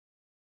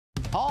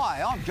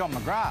Hi, I'm John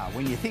McGrath.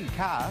 When you think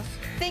cars,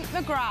 Think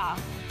McGrath.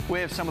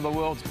 We have some of the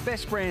world's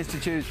best brands to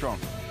choose from.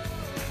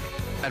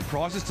 At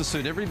prices to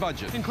suit every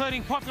budget.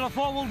 Including popular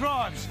four-wheel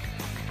drives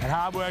and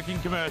hard-working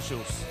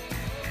commercials.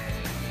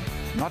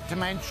 Not to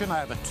mention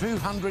over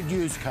 200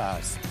 used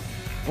cars.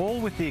 All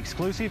with the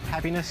exclusive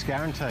happiness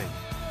guarantee.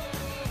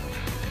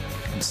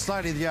 And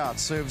state-of-the-art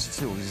service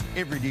facilities in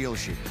every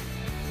dealership.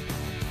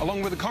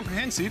 Along with a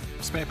comprehensive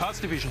spare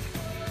parts division.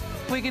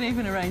 We can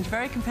even arrange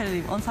very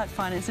competitive on-site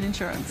finance and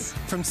insurance.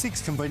 From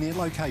 6 convenient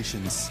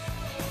locations.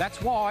 That's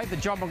why the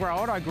John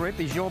McGrath Auto Group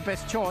is your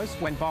best choice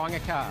when buying a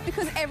car.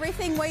 Because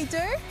everything we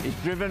do is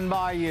driven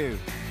by you.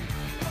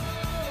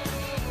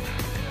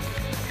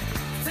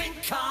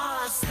 Think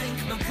cars, think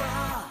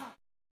McGrath.